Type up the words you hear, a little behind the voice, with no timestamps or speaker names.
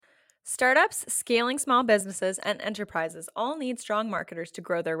Startups, scaling small businesses, and enterprises all need strong marketers to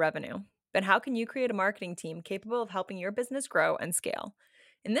grow their revenue. But how can you create a marketing team capable of helping your business grow and scale?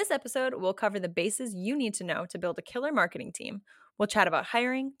 In this episode, we'll cover the bases you need to know to build a killer marketing team. We'll chat about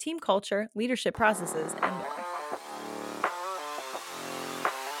hiring, team culture, leadership processes, and more.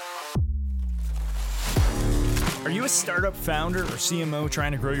 Are you a startup founder or CMO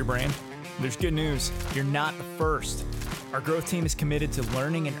trying to grow your brand? There's good news. You're not the first. Our growth team is committed to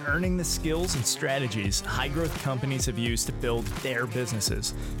learning and earning the skills and strategies high-growth companies have used to build their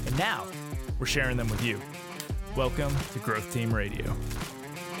businesses. And now, we're sharing them with you. Welcome to Growth Team Radio.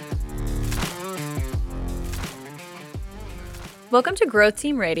 Welcome to Growth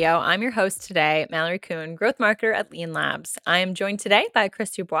Team Radio. I'm your host today, Mallory Kuhn, growth marketer at Lean Labs. I am joined today by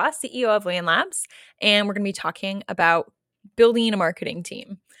Chris Dubois, CEO of Lean Labs, and we're going to be talking about building a marketing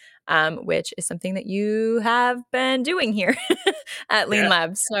team, which is something that you have been doing here at Lean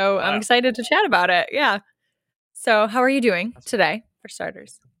Labs. So I'm excited to chat about it. Yeah. So how are you doing today, for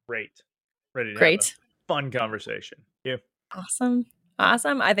starters? Great. Ready to Great. have a fun conversation. Yeah. Awesome.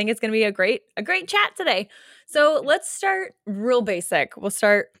 I think it's going to be a great chat today. So let's start real basic. We'll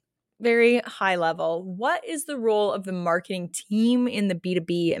start very high level. What is the role of the marketing team in the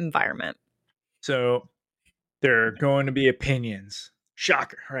B2B environment? So there are going to be opinions.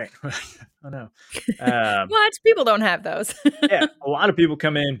 Shocker, right? Oh no. What? People don't have those. Yeah, a lot of people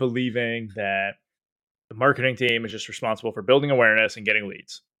come in believing that the marketing team is just responsible for building awareness and getting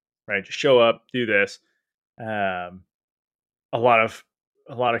leads, right? Just show up, do this. A lot of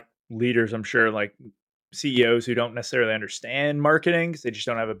leaders, I'm sure, like CEOs who don't necessarily understand marketing, 'cause they just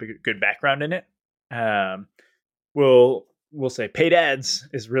don't have a good background in it. We'll say paid ads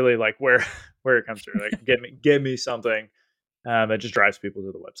is really like where it comes through. Like give me something that just drives people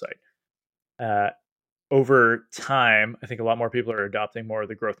to the website. Over time, I think a lot more people are adopting more of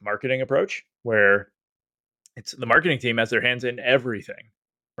the growth marketing approach, where it's the marketing team has their hands in everything,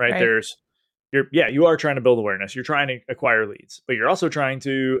 right? You are trying to build awareness. You're trying to acquire leads, but you're also trying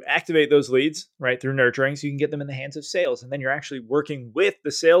to activate those leads, right, through nurturing so you can get them in the hands of sales. And then you're actually working with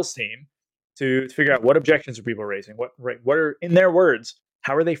the sales team to figure out what objections are people raising, what are, in their words,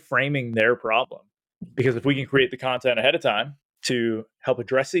 how are they framing their problem? Because if we can create the content ahead of time to help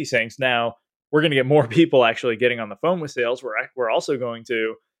address these things, now we're going to get more people actually getting on the phone with sales. We're also going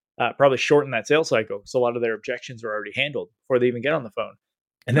to probably shorten that sales cycle because a lot of their objections are already handled before they even get on the phone.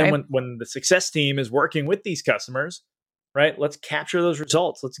 And then when the success team is working with these customers, right, let's capture those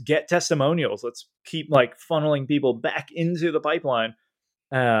results. Let's get testimonials. Let's keep like funneling people back into the pipeline,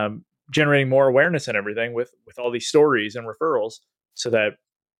 generating more awareness and everything with all these stories and referrals so that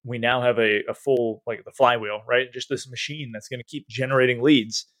we now have a full, like the flywheel, right? Just this machine that's going to keep generating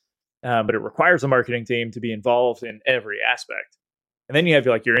leads. But it requires the marketing team to be involved in every aspect. And then you have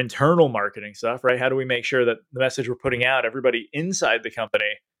like your internal marketing stuff, right? How do we make sure that the message we're putting out, everybody inside the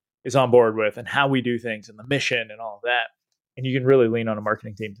company is on board with, and how we do things and the mission and all of that. And you can really lean on a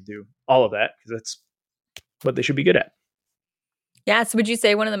marketing team to do all of that because that's what they should be good at. Yeah. So would you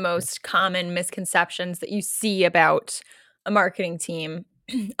say one of the most common misconceptions that you see about a marketing team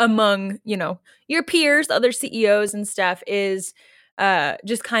among, your peers, other CEOs and stuff is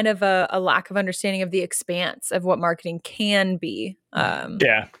just kind of a lack of understanding of the expanse of what marketing can be.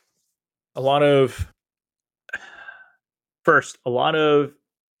 Yeah. A lot of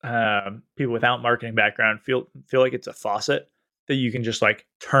people without marketing background feel like it's a faucet that you can just like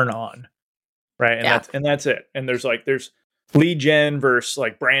turn on. Right. And that's it. And there's lead gen versus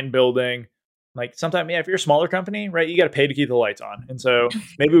like brand building. Like sometimes, if you're a smaller company, right, you got to pay to keep the lights on. And so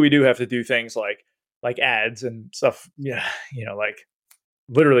maybe we do have to do things like ads and stuff. Yeah. Like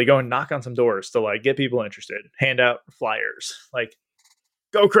literally go and knock on some doors to like get people interested, hand out flyers, like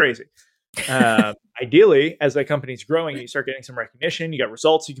go crazy. Ideally, as that company's growing, you start getting some recognition, you got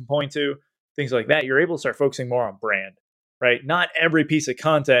results you can point to, things like that. You're able to start focusing more on brand, right? Not every piece of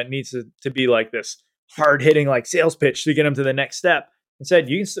content needs to be like this hard hitting, like sales pitch to get them to the next step. Instead,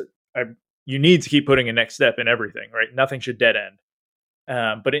 you need to keep putting a next step in everything, right? Nothing should dead end.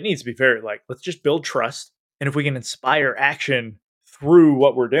 But it needs to be very like, let's just build trust. And if we can inspire action through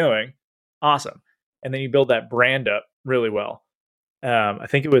what we're doing, awesome. And then you build that brand up really well. I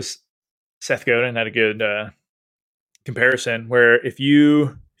think it was Seth Godin had a good comparison where if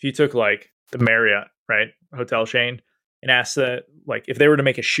you took like the Marriott, right, hotel chain, and asked that, like, if they were to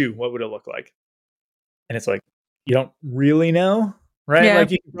make a shoe, what would it look like? And it's like, you don't really know, right? Yeah.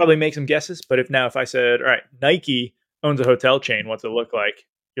 Like you can probably make some guesses, but if I said, all right, Nike owns a hotel chain, what's it look like?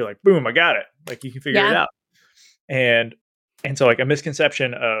 You're like, boom, I got it. Like you can figure it out. And so like a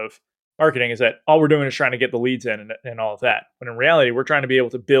misconception of marketing is that all we're doing is trying to get the leads in and all of that. But in reality, we're trying to be able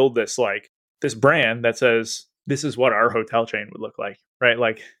to build this brand that says, this is what our hotel chain would look like, right?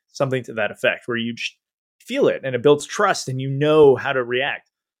 Like something to that effect where you just feel it and it builds trust and you know how to react.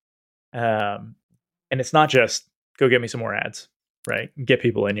 And it's not just go get me some more ads, right? Get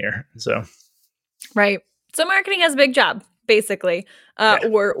people in here. So, right. So marketing has a big job, basically,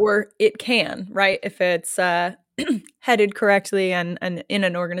 or it can, right? If it's headed correctly and in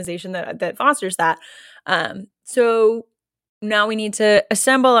an organization that fosters that. So now we need to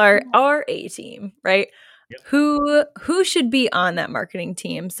assemble our A team, right? Yep. Who should be on that marketing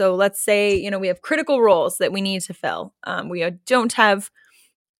team? So let's say, we have critical roles that we need to fill. We don't have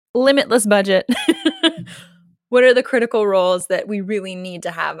limitless budget. What are the critical roles that we really need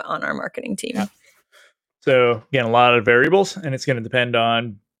to have on our marketing team? Yeah. So again, a lot of variables, and it's going to depend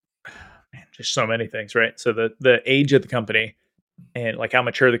on just so many things, right? So the age of the company and like how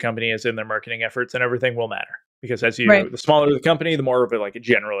mature the company is in their marketing efforts and everything will matter, because the smaller the company, the more of a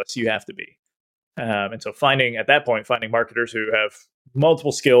generalist you have to be. And so finding marketers who have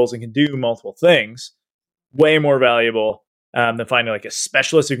multiple skills and can do multiple things, way more valuable than finding like a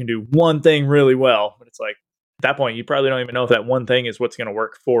specialist who can do one thing really well. But it's like at that point, you probably don't even know if that one thing is what's going to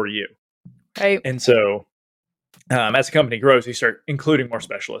work for you. Right. And so as the company grows, you start including more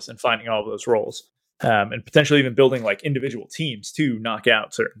specialists and finding all of those roles, and potentially even building like individual teams to knock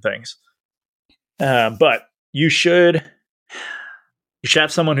out certain things. But you should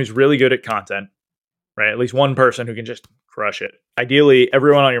have someone who's really good at content, right? At least one person who can just crush it. Ideally,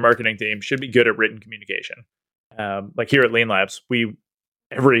 everyone on your marketing team should be good at written communication. Like here at Lean Labs,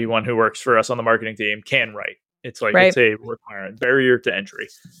 everyone who works for us on the marketing team can write. It's like it's a requirement, barrier to entry.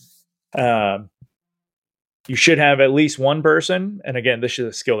 You should have at least one person, and again, this is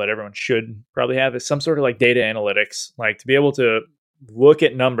a skill that everyone should probably have, is some sort of like data analytics, like to be able to look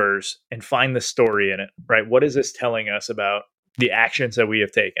at numbers and find the story in it, right? What is this telling us about the actions that we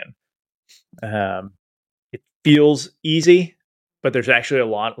have taken? It feels easy, but there's actually a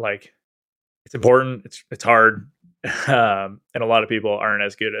lot, like it's important, it's hard, and a lot of people aren't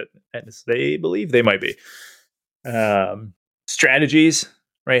as good at it as they believe they might be. Strategies,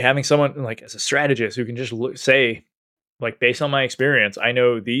 right? Having someone like as a strategist who can just say, like, based on my experience, I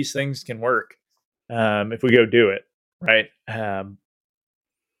know these things can work if we go do it, right? Man,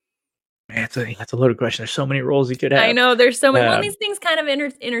 that's a loaded question. There's so many roles you could have. I know there's so many. Well, these things kind of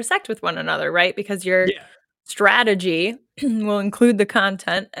intersect with one another, right? Because your strategy will include the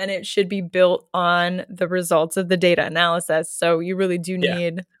content, and it should be built on the results of the data analysis. So you really do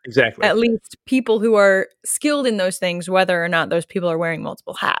need at least people who are skilled in those things, whether or not those people are wearing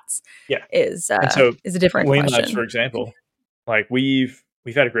multiple hats. Is a different Lean question. Labs, for example, like we've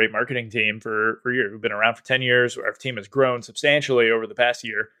had a great marketing team for years. We've been around for 10 years. Our team has grown substantially over the past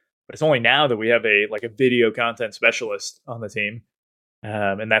year, but it's only now that we have a video content specialist on the team,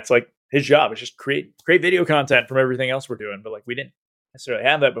 and that's like his job is just create video content from everything else we're doing. But like we didn't necessarily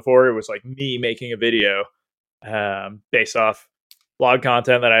have that before. It was like me making a video based off blog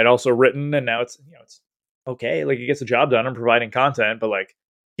content that I'd also written, and now it's okay. Like he gets the job done and providing content, but like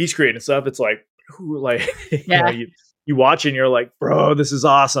he's creating stuff. It's like you watch and you're like, bro, this is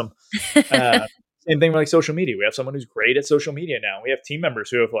awesome. Same thing with like social media. We have someone who's great at social media now. We have team members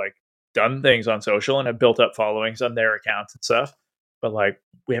who have like done things on social and have built up followings on their accounts and stuff. But like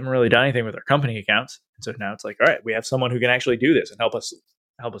we haven't really done anything with our company accounts. And so now it's like, all right, we have someone who can actually do this and help us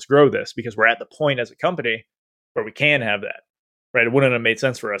grow this, because we're at the point as a company where we can have that. Right? It wouldn't have made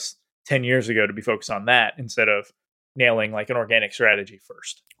sense for us 10 years ago to be focused on that instead of nailing like an organic strategy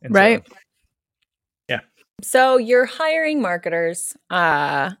first. And right. So, so you're hiring marketers.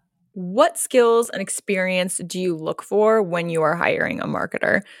 What skills and experience do you look for when you are hiring a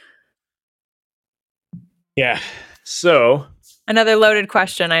marketer? Yeah. So another loaded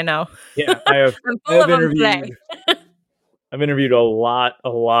question, I know. Yeah, I've interviewed a lot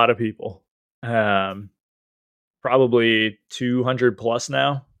of people. Probably 200 plus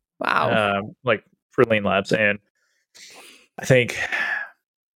now. Wow. Like for Lean Labs. And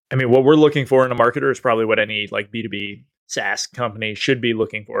what we're looking for in a marketer is probably what any like B2B SaaS company should be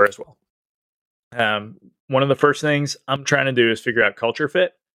looking for as well. One of the first things I'm trying to do is figure out culture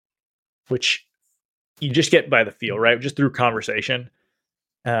fit, which you just get by the feel, right? Just through conversation.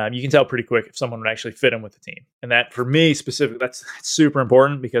 You can tell pretty quick if someone would actually fit in with the team. And that, for me specifically, that's super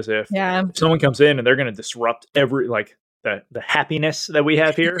important, because if someone comes in and they're going to disrupt every, like the happiness that we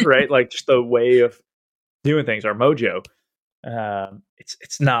have here, right? Like just the way of doing things, our mojo,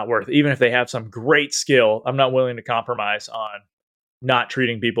 it's not worth it. Even if they have some great skill, I'm not willing to compromise on not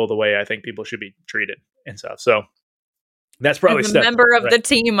treating people the way I think people should be treated and stuff. So That's probably As a step member one, of right? the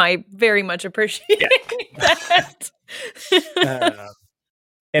team, I very much appreciate Yeah. that.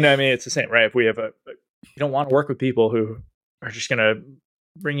 And I mean, it's the same, right? If we have you don't want to work with people who are just going to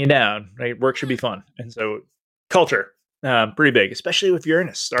bring you down, right? Work should be fun. And so culture, pretty big, especially if you're in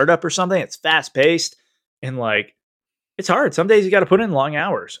a startup or something. It's fast paced and like, it's hard. Some days you got to put in long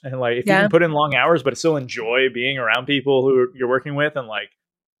hours, and like if you Yeah. can put in long hours but still enjoy being around people who you're working with, and like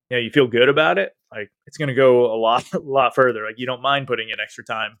you feel good about it, like it's going to go a lot further. Like you don't mind putting in extra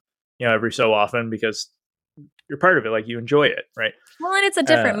time, every so often because you're part of it. Like you enjoy it, right? Well, and it's a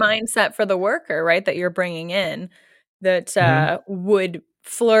different mindset for the worker, right? That you're bringing in that Mhm. would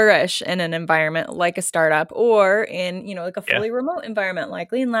flourish in an environment like a startup or in, like a Yeah. fully remote environment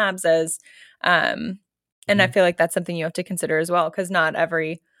like Lean Labs is. And I Mhm. feel like that's something you have to consider as well, because not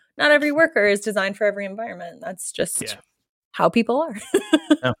every worker is designed for every environment. That's just Yeah. how people are.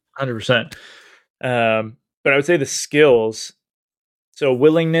 No, 100%. But I would say the skills, so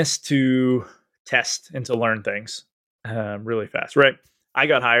willingness to test and to learn things really fast, right? I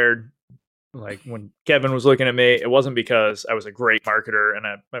got hired like when Kevin was looking at me. It wasn't because I was a great marketer and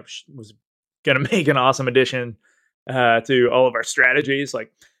I was going to make an awesome addition to all of our strategies.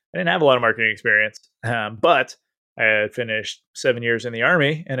 Like I didn't have a lot of marketing experience, but I had finished 7 years in the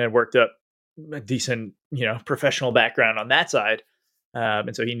Army and had worked up a decent, professional background on that side.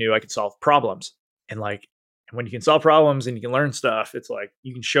 And so he knew I could solve problems. And like, and when you can solve problems and you can learn stuff, it's like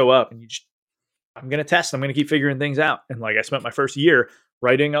you can show up and I'm going to test. I'm going to keep figuring things out. And like, I spent my first year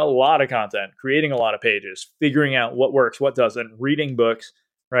writing a lot of content, creating a lot of pages, figuring out what works, what doesn't, reading books,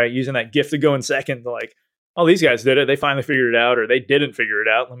 right? Using that gift to go in second to like, oh, these guys did it. They finally figured it out, or they didn't figure it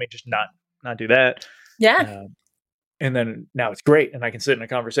out. Let me just not do that. Yeah. And then now it's great. And I can sit in a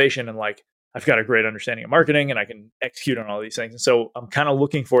conversation and like, I've got a great understanding of marketing and I can execute on all these things. And so I'm kind of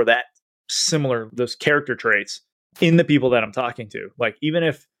looking for those character traits in the people that I'm talking to. Like, even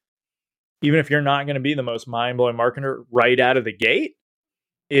if you're not going to be the most mind-blowing marketer right out of the gate,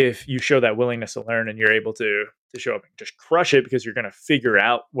 if you show that willingness to learn and you're able to show up and just crush it because you're going to figure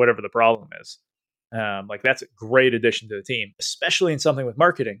out whatever the problem is, like that's a great addition to the team, especially in something with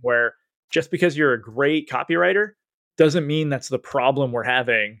marketing where just because you're a great copywriter doesn't mean that's the problem we're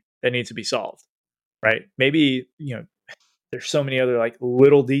having that needs to be solved, right? Maybe there's so many other like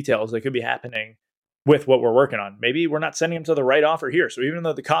little details that could be happening with what we're working on. Maybe we're not sending them to the right offer here. So even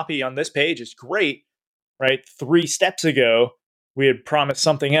though the copy on this page is great, right? 3 steps ago, we had promised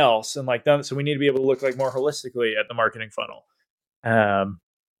something else and like done. So we need to be able to look like more holistically at the marketing funnel.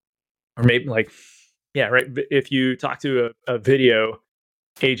 Or maybe like, yeah, right. If you talk to a video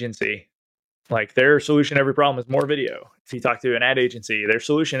agency, like their solution to every problem is more video. If you talk to an ad agency, their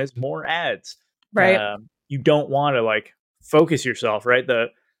solution is more ads. Right. You don't want to like focus yourself, right?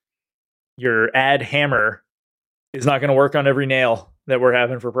 Your ad hammer is not going to work on every nail that we're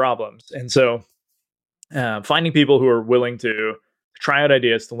having for problems. And so finding people who are willing to try out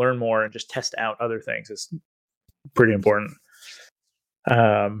ideas, to learn more, and just test out other things is pretty important.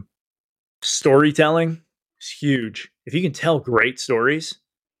 Storytelling is huge. If you can tell great stories,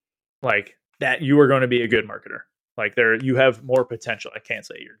 like that, you are going to be a good marketer. Like you have more potential. I can't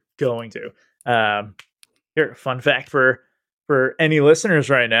say you're going to. Here, fun fact for any listeners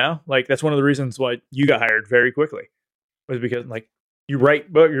right now, like that's one of the reasons why you got hired very quickly, was because like you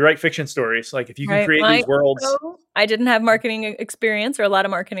write fiction stories. Like if you can Right. create these worlds. I didn't have marketing experience or a lot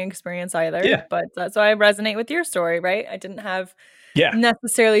of marketing experience either, Yeah. but that's why I resonate with your story, right? I didn't have Yeah.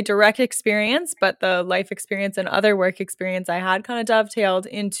 necessarily direct experience, but the life experience and other work experience I had kind of dovetailed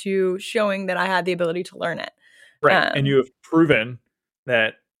into showing that I had the ability to learn it. Right. And you have proven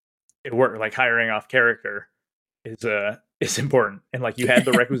that it worked. Like hiring off character is important. And like you had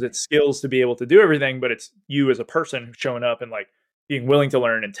the requisite skills to be able to do everything, but it's you as a person showing up and like being willing to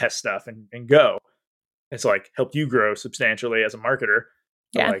learn and test stuff and go. It's like helped you grow substantially as a marketer.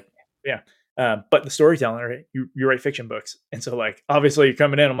 So Yeah. like, yeah. But the storytelling, right? You write fiction books. And so like, obviously you're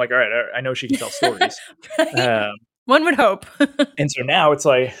coming in, I'm like, all right, I know she can tell stories. Right? One would hope. And so now it's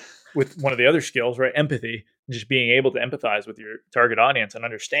like with one of the other skills, right? Empathy, just being able to empathize with your target audience and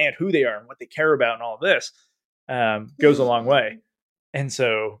understand who they are and what they care about and all of this goes a long way. And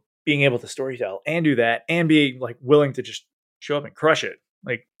so being able to storytell and do that and be like willing to just show up and crush it,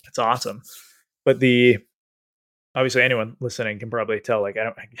 like that's awesome. But obviously anyone listening can probably tell, like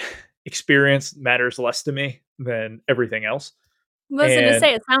experience matters less to me than everything else. I was going to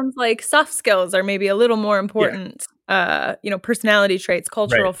say, it sounds like soft skills are maybe a little more important. Personality traits,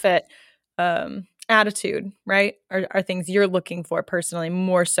 cultural fit, attitude, right? Are things you're looking for personally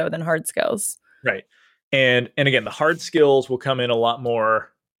more so than hard skills. Right. And again, the hard skills will come in a lot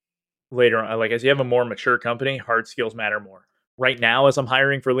more later on, like as you have a more mature company, hard skills matter more. Right now, as I'm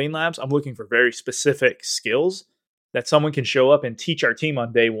hiring for Lean Labs, I'm looking for very specific skills that someone can show up and teach our team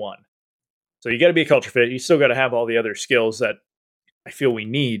on day one. So you got to be a culture fit. You still got to have all the other skills that I feel we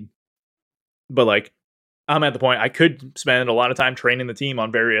need. But like, I'm at the point I could spend a lot of time training the team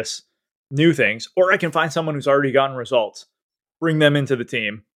on various new things, or I can find someone who's already gotten results, bring them into the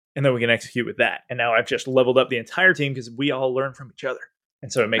team, and then we can execute with that. And now I've just leveled up the entire team because we all learn from each other.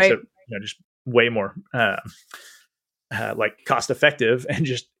 And so it makes Right. it, just way more like cost effective and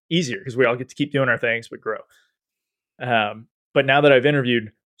just easier because we all get to keep doing our things but grow. But now that I've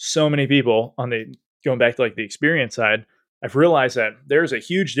interviewed so many people on the going back to like the experience side, I've realized that there's a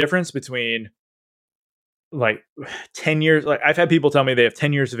huge difference between like 10 years. Like I've had people tell me they have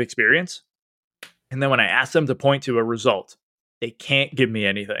 10 years of experience, and then when I ask them to point to a result, they can't give me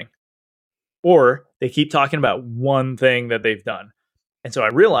anything, or they keep talking about one thing that they've done. And so I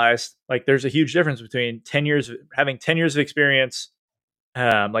realized like there's a huge difference between having 10 years of experience,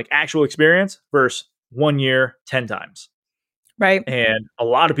 like actual experience, versus 1 year, 10 times. Right. And a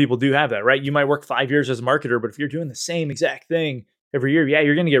lot of people do have that, right? You might work 5 years as a marketer, but if you're doing the same exact thing every year, yeah,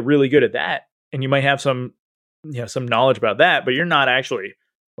 you're going to get really good at that. And you might have some knowledge about that, but you're not actually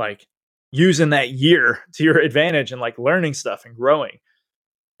like using that year to your advantage and like learning stuff and growing.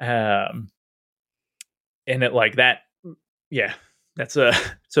 And it like that, yeah, that's so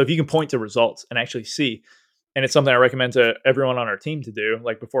if you can point to results and actually see, and it's something I recommend to everyone on our team to do,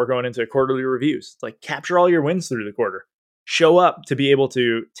 like before going into quarterly reviews, like capture all your wins through the quarter. Show up to be able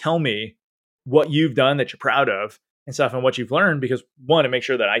to tell me what you've done that you're proud of and stuff and what you've learned, because one, to make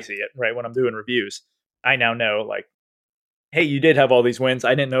sure that I see it, right? When I'm doing reviews, I now know like, hey, you did have all these wins.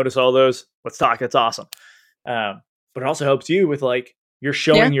 I didn't notice all those. Let's talk. That's awesome. But it also helps you with like, you're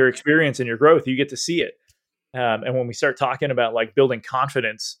showing your experience and your growth. You get to see it. And when we start talking about like building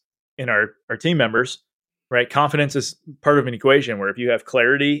confidence in our team members, right? Confidence is part of an equation where if you have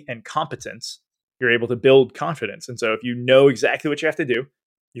clarity and competence, you're able to build confidence. And so if you know exactly what you have to do,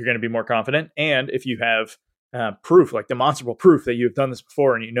 you're going to be more confident. And if you have proof, like demonstrable proof that you've done this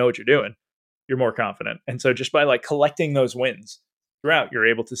before and you know what you're doing, you're more confident. And so just by like collecting those wins throughout, you're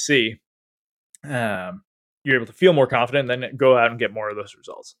able to see, you're able to feel more confident, and then go out and get more of those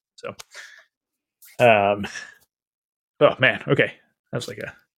results. So, oh man. Okay. That was like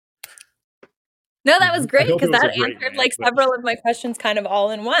No, that was great because that answered like several of my questions kind of all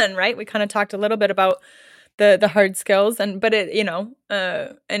in one, right? We kind of talked a little bit about the hard skills but it,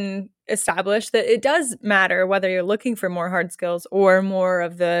 and established that it does matter whether you're looking for more hard skills or more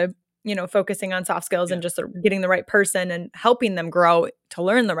of the, focusing on soft skills and just sort of getting the right person and helping them grow to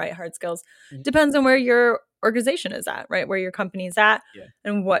learn the right hard skills. Depends on where your organization is at, right? Where your company is at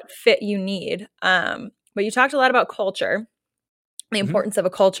and what fit you need. But you talked a lot about culture, the importance of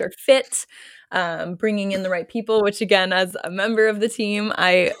a culture fit, bringing in the right people, which again, as a member of the team,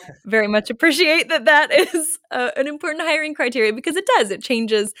 I very much appreciate that is an important hiring criteria, because it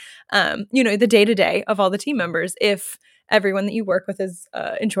changes, the day-to-day of all the team members if everyone that you work with is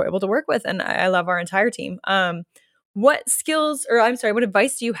enjoyable to work with. And I love our entire team. What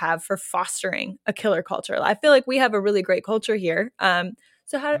advice do you have for fostering a killer culture? I feel like we have a really great culture here.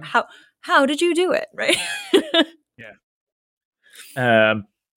 So how did you do it? Right.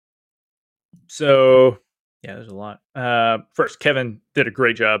 So yeah, there's a lot. First, Kevin did a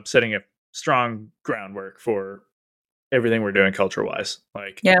great job setting a strong groundwork for everything we're doing culture-wise.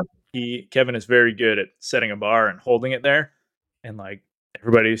 Like, Kevin is very good at setting a bar and holding it there, and like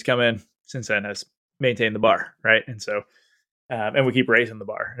everybody who's come in since then has maintained the bar, right? And so, and we keep raising the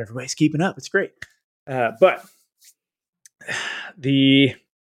bar, and everybody's keeping up. It's great. But the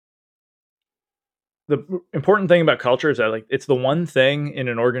important thing about culture is that like it's the one thing in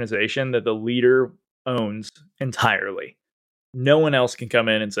an organization that the leader owns entirely. No one else can come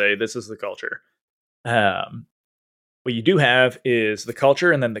in and say, this is the culture. What you do have is the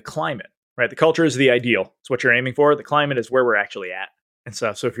culture and then the climate, right? The culture is the ideal. It's what you're aiming for. The climate is where we're actually at and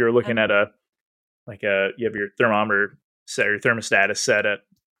stuff. So if you're looking at you have your thermometer set, or your thermostat is set at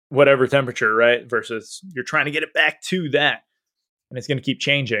whatever temperature, right? Versus you're trying to get it back to that, and it's going to keep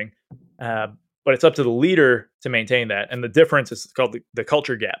changing. But it's up to the leader to maintain that. And the difference is called the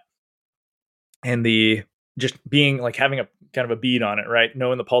culture gap. And the just being like having a kind of a bead on it, right?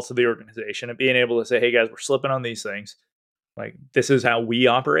 Knowing the pulse of the organization and being able to say, hey guys, we're slipping on these things. Like, this is how we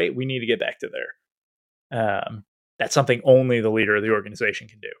operate. We need to get back to there. That's something only the leader of the organization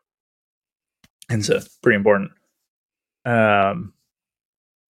can do. And so it's pretty important. To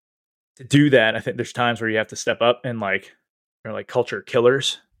do that, I think there's times where you have to step up and like, they're like culture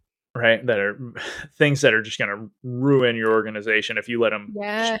killers, right? That are things that are just going to ruin your organization if you let them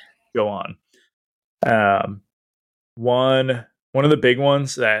go on. One of the big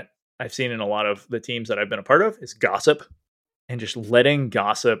ones that I've seen in a lot of the teams that I've been a part of is gossip, and just letting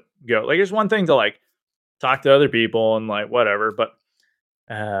gossip go. Like, there's one thing to like talk to other people and like whatever, but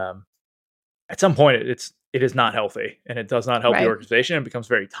at some point it is not healthy, and it does not help the organization. It becomes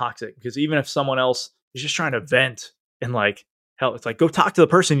very toxic, because even if someone else is just trying to vent and like hell, it's like, go talk to the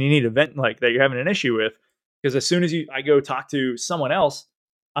person you need to vent, like, that you're having an issue with. Because as soon as I go talk to someone else,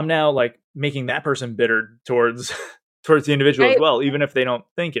 I'm now like making that person bitter towards towards the individual as well, even if they don't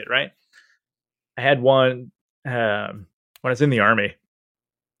think it. Right. I had one when I was in the Army.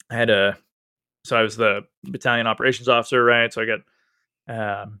 So I was the battalion operations officer, right? So I got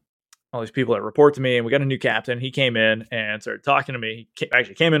all these people that report to me, and we got a new captain. He came in and started talking to me. He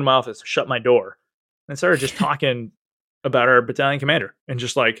actually came into my office, shut my door, and started just talking about our battalion commander, and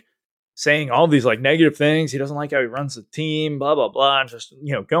just like saying all these like negative things. He doesn't like how he runs the team, blah, blah, blah, and just,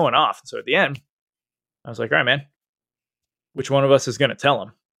 going off. And so at the end, I was like, all right, man, which one of us is going to tell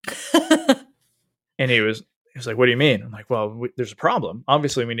him? And he was like, what do you mean? I'm like, well, there's a problem.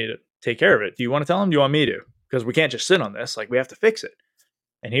 Obviously, we need to take care of it. Do you want to tell him? Do you want me to? Because we can't just sit on this. Like, we have to fix it.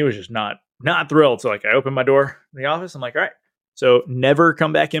 And he was just not thrilled. So like, I opened my door in the office. I'm like, all right, so never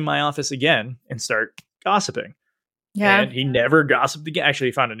come back in my office again and start gossiping. Yeah. And he never gossiped again. Actually,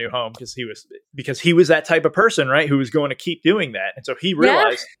 he found a new home because he was that type of person, right? Who was going to keep doing that. And so he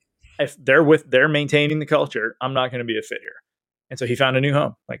realized if they're maintaining the culture, I'm not going to be a fit here. And so he found a new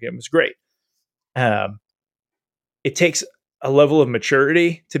home. Like, it was great. It takes a level of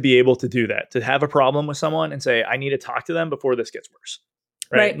maturity to be able to do that, to have a problem with someone and say, I need to talk to them before this gets worse.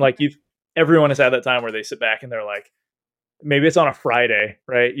 Right. Like, everyone has had that time where they sit back and they're like, maybe it's on a Friday,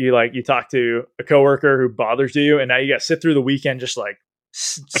 right? You talk to a coworker who bothers you, and now you got to sit through the weekend just like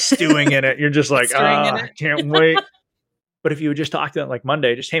stewing in it. You're just like, I can't wait. But if you would just talk to them like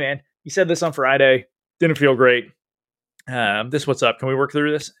Monday, just, hey man, you said this on Friday, didn't feel great. This, what's up? Can we work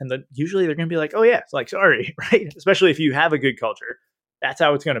through this? And then usually they're going to be like, oh yeah, it's like, sorry, right? Especially if you have a good culture, that's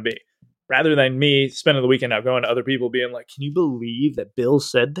how it's going to be. Rather than me spending the weekend out going to other people being like, can you believe that Bill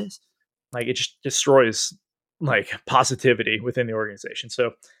said this? Like, it just destroys like positivity within the organization.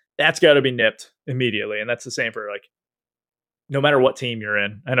 So that's got to be nipped immediately. And that's the same for like, no matter what team you're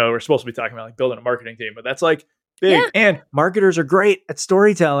in. I know we're supposed to be talking about like building a marketing team, but that's like big. Yeah. And marketers are great at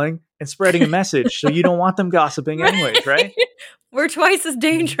storytelling and spreading a message. So you don't want them gossiping anyways, right? We're twice as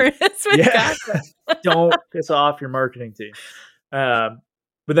dangerous with gossip. Don't piss off your marketing team.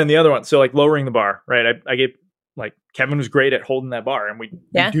 But then the other one, so like lowering the bar, right? I get like, Kevin was great at holding that bar, and we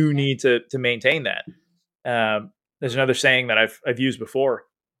do need to maintain that. There's another saying that I've used before.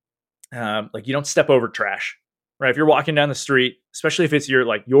 Like, you don't step over trash, right? If you're walking down the street, especially if it's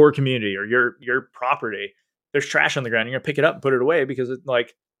your community or your property, there's trash on the ground. You're gonna pick it up and put it away because it's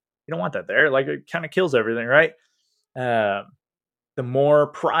like, you don't want that there. Like, it kind of kills everything, right? The more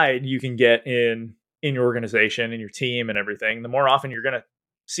pride you can get in your organization and your team and everything, the more often you're gonna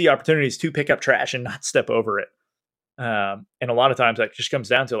see opportunities to pick up trash and not step over it. And a lot of times that just comes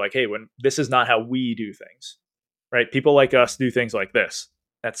down to like, hey, when this is not how we do things, right? People like us do things like this.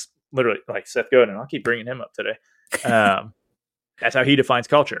 That's literally like Seth Godin. I'll keep bringing him up today. That's how he defines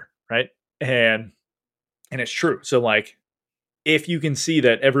culture, right? And it's true. So like, if you can see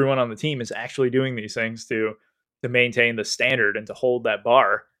that everyone on the team is actually doing these things to maintain the standard and to hold that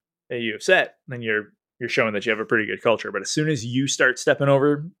bar that you have set, then you're showing that you have a pretty good culture. But as soon as you start stepping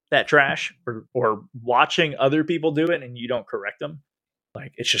over that trash or watching other people do it and you don't correct them,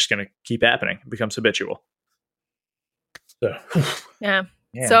 like, it's just going to keep happening. It becomes habitual. So, yeah.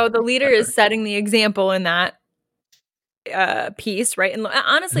 So the leader is setting the example in that piece, right? And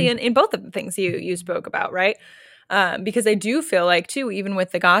honestly, in both of the things you spoke about, right? Because I do feel like too, even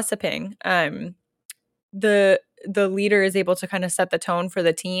with the gossiping, the leader is able to kind of set the tone for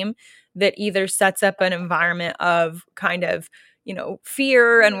the team that either sets up an environment of kind of,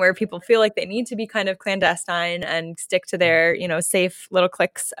 fear, and where people feel like they need to be kind of clandestine and stick to their, safe little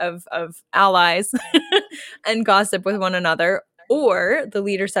cliques of allies and gossip with one another. Or the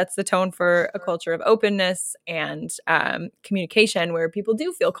leader sets the tone for a culture of openness and communication where people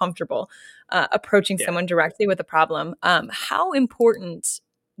do feel comfortable approaching someone directly with a problem. How important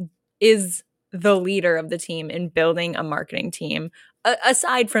is the leader of the team in building a marketing team?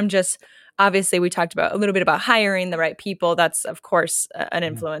 Aside from just, obviously, we talked about a little bit about hiring the right people. That's, of course, an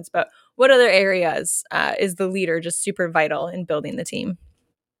influence. But what other areas is the leader just super vital in building the team?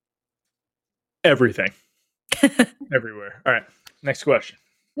 Everything. Everywhere. All right. Next question.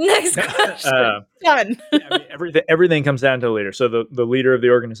 Done. Everything comes down to the leader. So the leader of the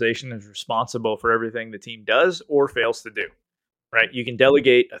organization is responsible for everything the team does or fails to do. right? You can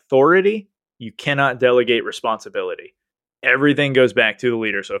delegate authority. You cannot delegate responsibility. Everything goes back to the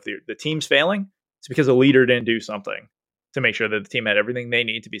leader. So if the team's failing, it's because a leader didn't do something to make sure that the team had everything they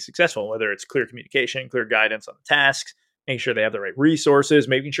need to be successful, whether it's clear communication, clear guidance on the tasks, making sure they have the right resources,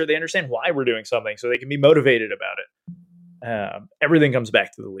 making sure they understand why we're doing something so they can be motivated about it. Everything comes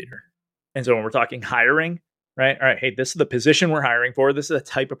back to the leader. And so when we're talking hiring, right? All right, hey, this is the position we're hiring for. This is the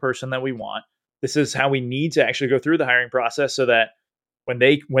type of person that we want. This is how we need to actually go through the hiring process so that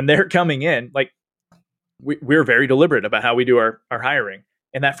when they're coming in, like we're very deliberate about how we do our hiring.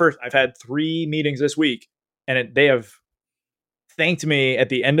 And that first, I've had 3 meetings this week, and they have thanked me at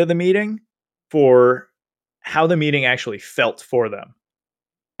the end of the meeting for how the meeting actually felt for them.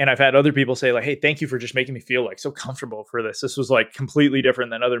 And I've had other people say like, hey, thank you for just making me feel like so comfortable for this. This was like completely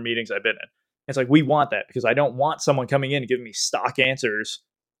different than other meetings I've been in. It's like, we want that because I don't want someone coming in and giving me stock answers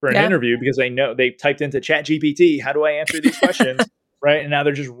for an interview because they know they typed into ChatGPT, how do I answer these questions? Right. And now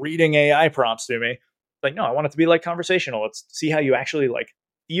they're just reading AI prompts to me. Like, no, I want it to be like conversational. Let's see how you actually like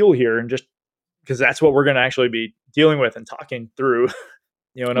feel here. And just because that's what we're going to actually be dealing with and talking through,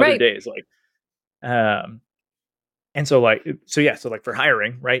 in other days. Like, and so like, so like for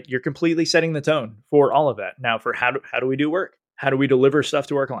hiring, right, you're completely setting the tone for all of that. Now for how do we do work? How do we deliver stuff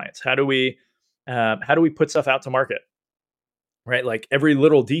to our clients? How do we put stuff out to market? Right? Like every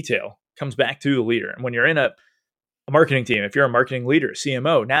little detail comes back to the leader. And when you're in a marketing team, if you're a marketing leader,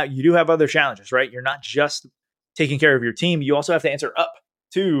 CMO, now you do have other challenges, right? You're not just taking care of your team. You also have to answer up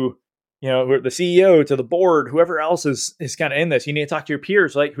to, the CEO, to the board, whoever else is kind of in this. You need to talk to your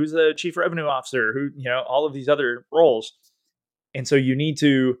peers, like who's the chief revenue officer, who, all of these other roles. And so you need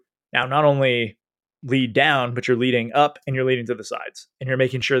to now not only lead down, but you're leading up and you're leading to the sides, and you're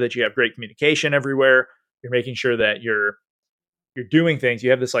making sure that you have great communication everywhere. You're making sure that you're doing things.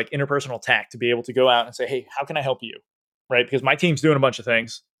 You have this like interpersonal tact to be able to go out and say, hey, how can I help you? Right? Because my team's doing a bunch of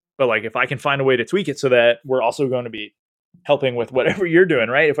things, but like if I can find a way to tweak it so that we're also going to be helping with whatever you're doing,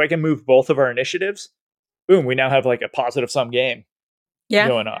 right? If I can move both of our initiatives, boom, we now have like a positive sum game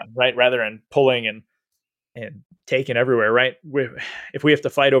going on, right? Rather than pulling and taking everywhere, right? If we have to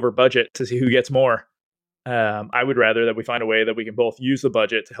fight over budget to see who gets more, I would rather that we find a way that we can both use the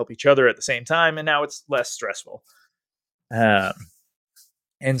budget to help each other at the same time, and now it's less stressful. And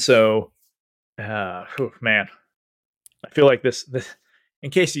so, man, I feel like this, in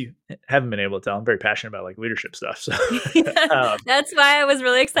case you haven't been able to tell, I'm very passionate about like leadership stuff. So that's why I was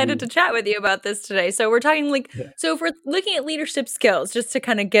really excited to chat with you about this today. So we're talking so if we're looking at leadership skills, just to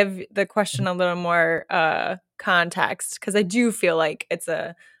kind of give the question a little more context, because I do feel like it's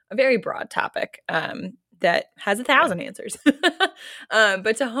a very broad topic that has 1,000 answers.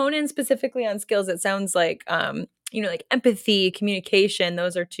 But to hone in specifically on skills, it sounds like, like empathy, communication,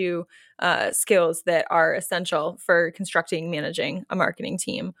 those are 2 skills that are essential for constructing, managing a marketing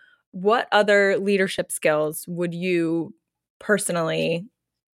team. What other leadership skills would you personally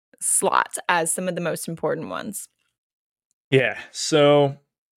slot as some of the most important ones? Yeah. So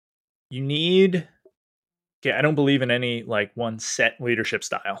you need, I don't believe in any like one set leadership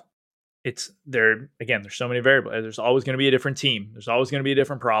style. It's there's so many variables. There's always going to be a different team. There's always going to be a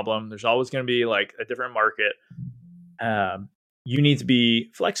different problem. There's always going to be like a different market. You need to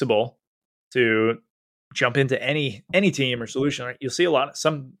be flexible to jump into any team or solution. Right? You'll see I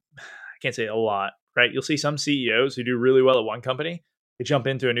can't say a lot, right? You'll see some CEOs who do really well at one company. They jump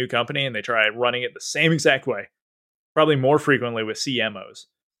into a new company and they try running it the same exact way, probably more frequently with CMOs.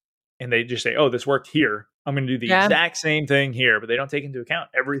 And they just say, oh, this worked here. I'm going to do the exact same thing here, but they don't take into account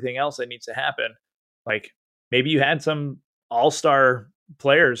everything else that needs to happen. Like maybe you had some all-star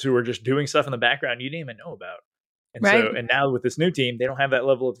players who were just doing stuff in the background you didn't even know about. And so, and now with this new team, they don't have that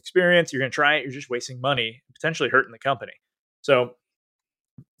level of experience. You're going to try it. You're just wasting money, potentially hurting the company. So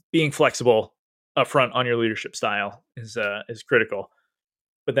being flexible upfront on your leadership style is critical.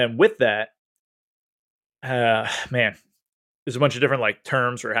 But then with that, man, there's a bunch of different like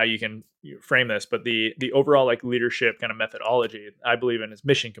terms for how you can frame this, but the overall like leadership kind of methodology I believe in is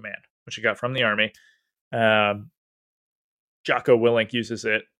mission command, which I got from the Army. Jocko Willink uses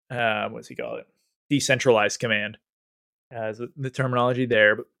it. What's he call it? Decentralized command as the terminology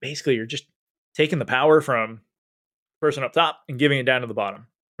there. But basically, you're just taking the power from the person up top and giving it down to the bottom.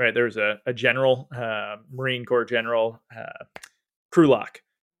 Right? There's a general, Marine Corps general, Krulak.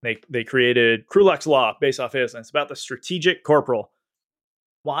 They created Krulak's law based off his, and it's about the strategic corporal.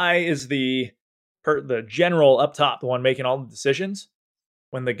 Why is the general up top the one making all the decisions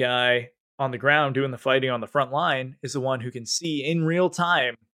when the guy on the ground doing the fighting on the front line is the one who can see in real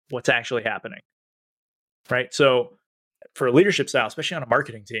time what's actually happening? Right. So for a leadership style, especially on a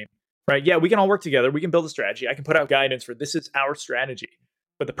marketing team, right? Yeah, we can all work together. We can build a strategy. I can put out guidance for this is our strategy.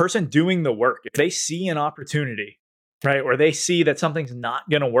 But the person doing the work, if they see an opportunity, right, or they see that something's not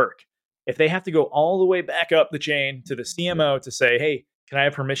going to work, if they have to go all the way back up the chain to the CMO to say, hey, can I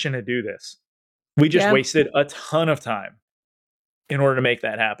have permission to do this? We just Yeah. wasted a ton of time in order to make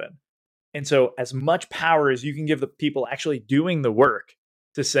that happen. And so, as much power as you can give the people actually doing the work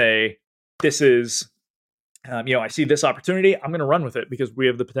to say, this is, I see this opportunity, I'm going to run with it because we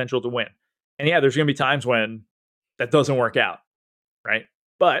have the potential to win. And yeah, there's going to be times when that doesn't work out, right?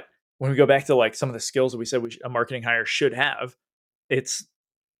 But when we go back to like some of the skills that we said a marketing hire should have, it's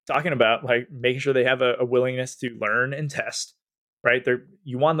talking about like making sure they have a willingness to learn and test, right?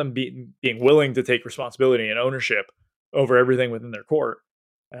 You want them being willing to take responsibility and ownership over everything within their court.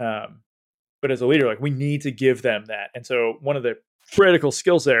 But as a leader, like we need to give them that. And so one of the critical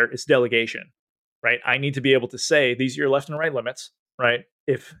skills there is delegation, right? I need to be able to say, these are your left and right limits, right?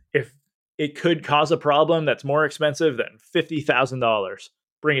 If it could cause a problem that's more expensive than $50,000,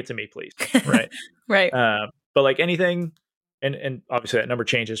 bring it to me, please. Right. Right. But like anything, and obviously that number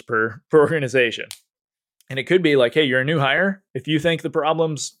changes per organization. And it could be like, hey, you're a new hire. If you think the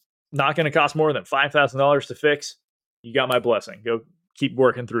problem's not going to cost more than $5,000 to fix, you got my blessing. Go keep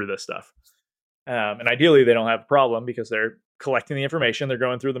working through this stuff. And ideally, they don't have a problem because they're collecting the information. They're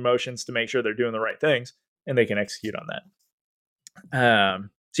going through the motions to make sure they're doing the right things, and they can execute on that.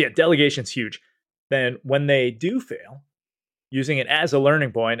 So yeah, delegation's huge. Then when they do fail, using it as a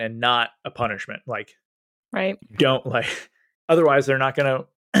learning point and not a punishment. Like, right. Don't like, otherwise they're not going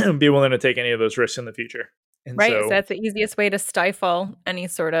to be willing to take any of those risks in the future. And right. So that's the easiest way to stifle any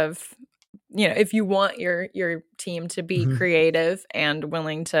sort of, if you want your team to be creative and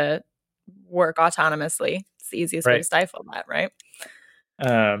willing to work autonomously, it's the easiest way to stifle that, right?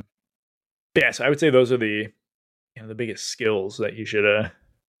 Yeah, so I would say those are the biggest skills that you should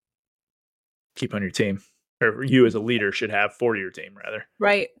keep on your team, or you as a leader should have for your team, rather.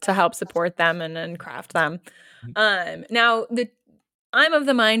 Right, to help support them and craft them. Now, I'm of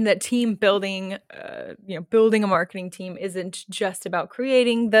the mind that team building, building a marketing team isn't just about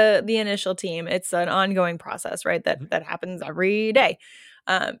creating the initial team. It's an ongoing process, right? That happens every day.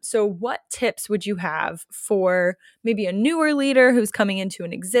 So what tips would you have for maybe a newer leader who's coming into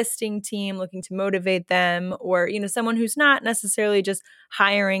an existing team, looking to motivate them, or, someone who's not necessarily just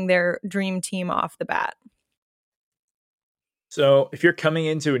hiring their dream team off the bat? So if you're coming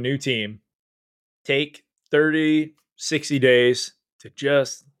into a new team, take 30, 60 days to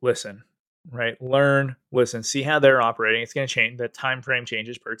just listen, right? Learn, listen, see how they're operating. It's going to change. The time frame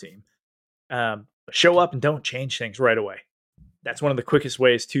changes per team. Show up and don't change things right away. That's one of the quickest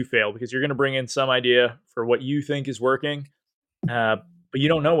ways to fail, because you're going to bring in some idea for what you think is working, but you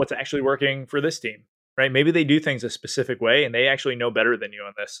don't know what's actually working for this team, right? Maybe they do things a specific way and they actually know better than you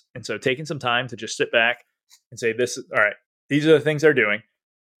on this. And so taking some time to just sit back and say, all right, these are the things they're doing.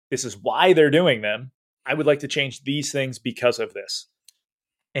 This is why they're doing them. I would like to change these things because of this.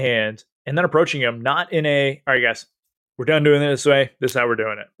 And then approaching them not in all right, guys, we're done doing it this way. This is how we're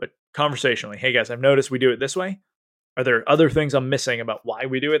doing it. But conversationally, hey guys, I've noticed we do it this way. Are there other things I'm missing about why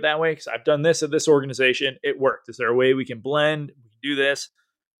we do it that way? Because I've done this at this organization. It worked. Is there a way we can blend? We can do this?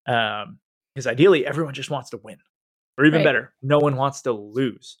 Because ideally, everyone just wants to win. Or even better, no one wants to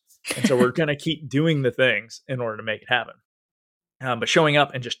lose. And so we're going to keep doing the things in order to make it happen. But showing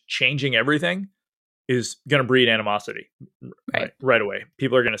up and just changing everything is going to breed animosity right away.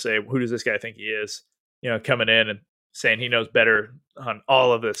 People are going to say, who does this guy think he is? Coming in and saying he knows better on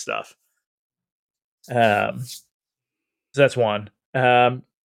all of this stuff. So that's one.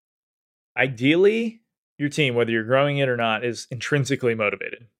 Ideally, your team, whether you're growing it or not, is intrinsically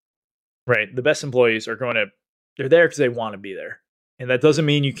motivated, right? The best employees they're there because they want to be there. And that doesn't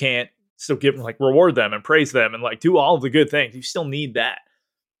mean you can't still give them, reward them and praise them and do all of the good things. You still need that.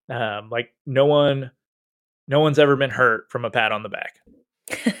 No one's ever been hurt from a pat on the back,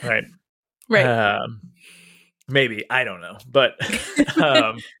 right? Right. Maybe, I don't know, but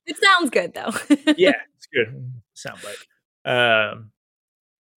it sounds good though. Yeah, it's good soundbite.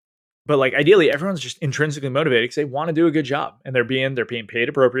 But ideally, everyone's just intrinsically motivated because they want to do a good job, and they're being paid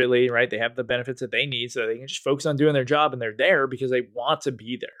appropriately, right? They have the benefits that they need, so they can just focus on doing their job, and they're there because they want to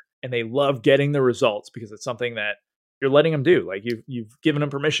be there, and they love getting the results because it's something that you're letting them do. You've given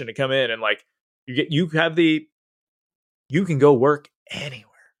them permission to come in, and you can go work anywhere,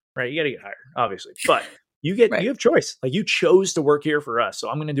 right? You got to get hired, obviously, but you have choice. You chose to work here for us,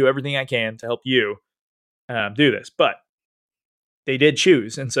 so I'm going to do everything I can to help you do this. But they did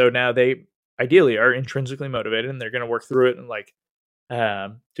choose, and so now they ideally are intrinsically motivated, and they're going to work through it and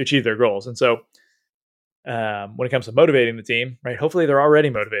to achieve their goals. And so when it comes to motivating the team, right? Hopefully they're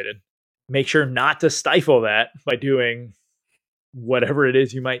already motivated. make sure not to stifle that by doing whatever it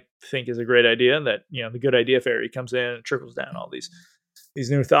is you might think is a great idea. That, the good idea fairy comes in and trickles down all these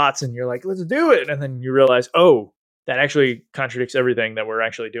new thoughts, and you're like, let's do it. And then you realize, oh, that actually contradicts everything that we're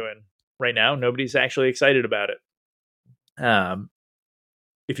actually doing right now. Nobody's actually excited about it.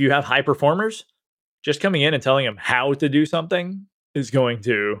 If you have high performers, just coming in and telling them how to do something is going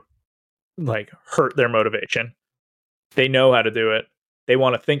to hurt their motivation. They know how to do it. They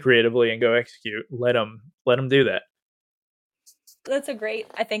want to think creatively and go execute. Let them do that. That's a great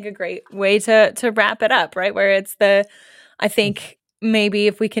way to wrap it up, right? Where it's I think maybe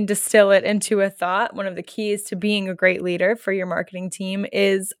if we can distill it into a thought, one of the keys to being a great leader for your marketing team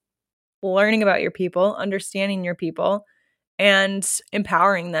is learning about your people, understanding your people, and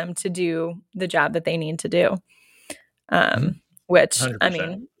empowering them to do the job that they need to do. Which 100%. I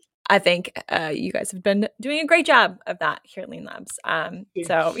mean, I think you guys have been doing a great job of that here at Lean Labs.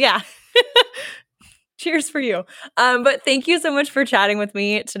 So yeah. Cheers for you. But thank you so much for chatting with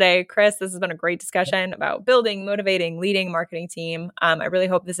me today, Chris. This has been a great discussion about building, motivating, leading a marketing team. I really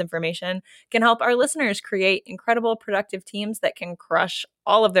hope this information can help our listeners create incredible, productive teams that can crush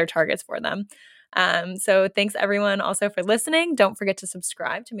all of their targets for them. So thanks everyone also for listening. Don't forget to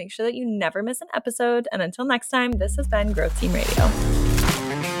subscribe to make sure that you never miss an episode. And until next time, this has been Growth Team Radio.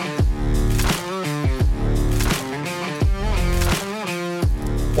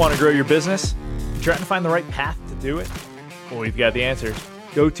 Want to grow your business? Trying to find the right path to do it? Well, we've got the answers.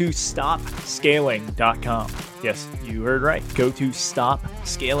 Go to stopscaling.com. Yes, you heard right. Go to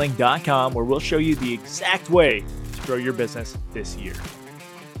stopscaling.com, where we'll show you the exact way to grow your business this year.